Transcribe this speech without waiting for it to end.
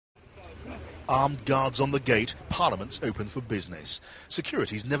armed guards on the gate, Parliament's open for business.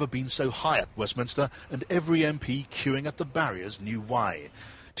 Security's never been so high at Westminster, and every MP queuing at the barriers knew why.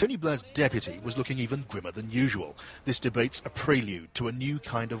 Tony Blair's deputy was looking even grimmer than usual. This debate's a prelude to a new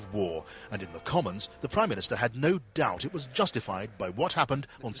kind of war, and in the Commons, the Prime Minister had no doubt it was justified by what happened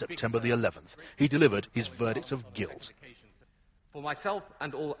on September the 11th. He delivered his verdict of guilt. For myself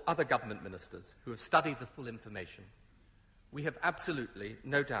and all other government ministers who have studied the full information, we have absolutely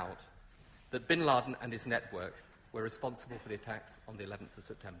no doubt that bin Laden and his network were responsible for the attacks on the 11th of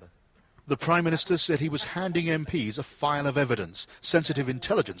September. The Prime Minister said he was handing MPs a file of evidence, sensitive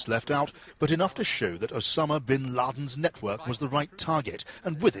intelligence left out, but enough to show that Osama bin Laden's network was the right target,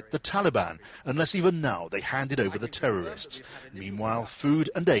 and with it the Taliban, unless even now they handed over the terrorists. Meanwhile, food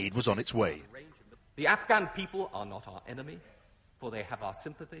and aid was on its way. The Afghan people are not our enemy, for they have our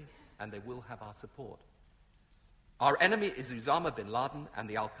sympathy and they will have our support. Our enemy is Osama bin Laden and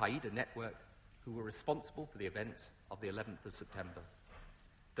the al-Qaeda network, who were responsible for the events of the 11th of September.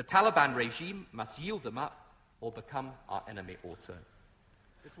 The Taliban regime must yield them up or become our enemy also.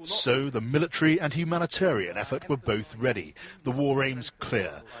 So the military and humanitarian effort were both ready. The war aims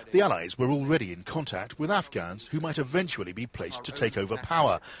clear. The Allies were already in contact with Afghans who might eventually be placed to take over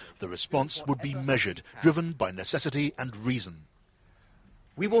power. The response would be measured, driven by necessity and reason.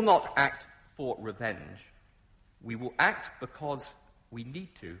 We will not act for revenge. We will act because we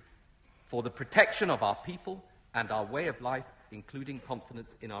need to, for the protection of our people and our way of life, including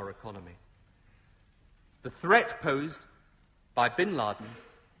confidence in our economy. The threat posed by bin Laden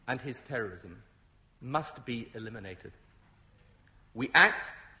and his terrorism must be eliminated. We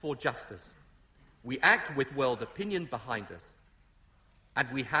act for justice. We act with world opinion behind us. And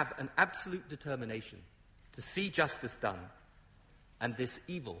we have an absolute determination to see justice done and this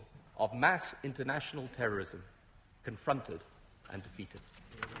evil of mass international terrorism confronted and defeated.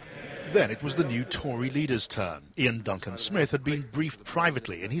 Then it was the new Tory leader's turn. Iain Duncan Smith had been briefed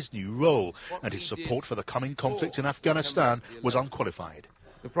privately in his new role, and his support for the coming conflict in Afghanistan was unqualified.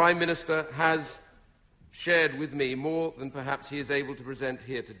 The Prime Minister has shared with me more than perhaps he is able to present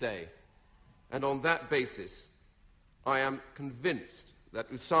here today, and on that basis I am convinced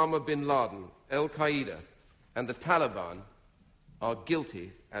that Osama bin Laden, al-Qaeda and the Taliban are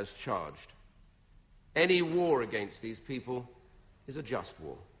guilty as charged. Any war against these people is a just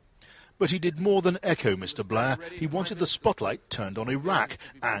war. But he did more than echo Mr. Blair. He wanted the spotlight turned on Iraq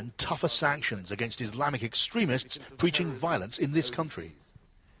and tougher sanctions against Islamic extremists preaching violence in this country.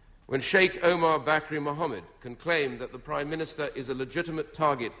 When Sheikh Omar Bakri Mohammed can claim that the Prime Minister is a legitimate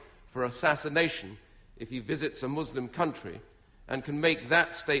target for assassination if he visits a Muslim country, and can make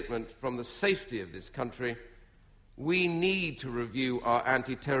that statement from the safety of this country, we need to review our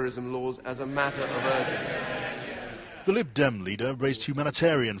anti-terrorism laws as a matter of urgency. The Lib Dem leader raised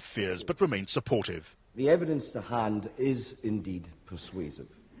humanitarian fears but remained supportive. The evidence to hand is indeed persuasive.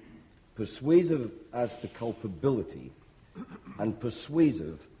 Persuasive as to culpability and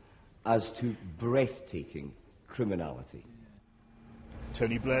persuasive as to breathtaking criminality.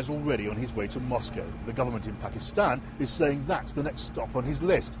 Tony Blair's already on his way to Moscow. The government in Pakistan is saying that's the next stop on his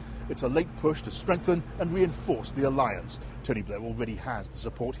list. It's a late push to strengthen and reinforce the alliance. Tony Blair already has the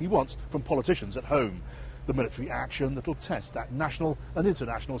support he wants from politicians at home. The military action that'll test that national and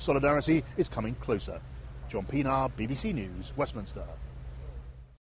international solidarity is coming closer. John Pienaar, BBC News, Westminster.